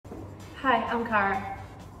Hi, I'm Cara.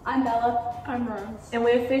 I'm Bella. I'm Rose. And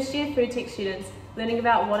we're first year food tech students learning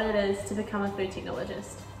about what it is to become a food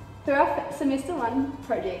technologist. Through our semester 1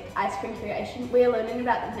 project, Ice Cream Creation, we are learning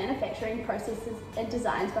about the manufacturing processes and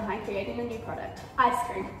designs behind creating a new product, ice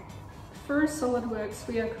cream. Through SolidWorks,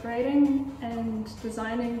 we are creating and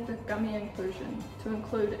designing the gummy inclusion to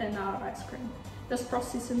include in our ice cream. This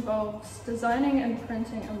process involves designing and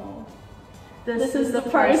printing a mold. This is the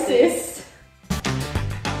process.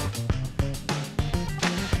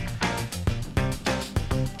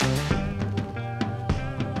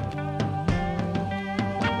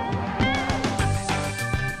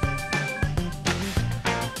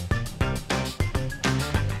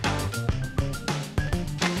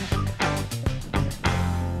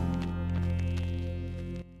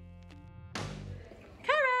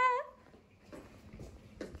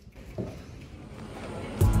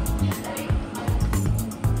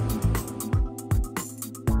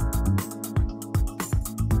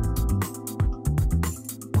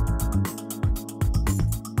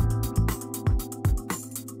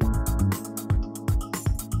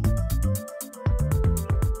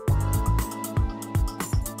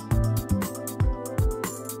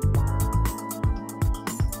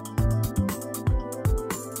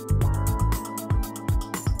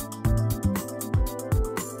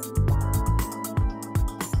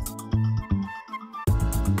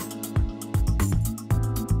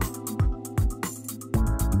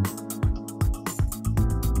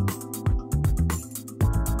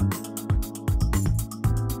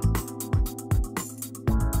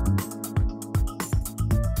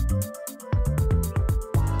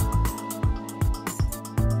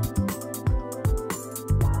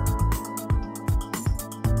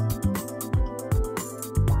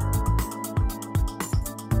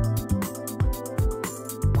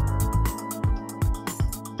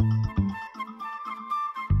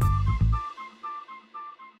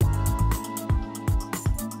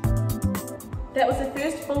 That was the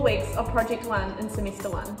first 4 weeks of Project 1 in Semester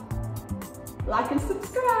 1. Like and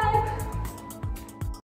subscribe!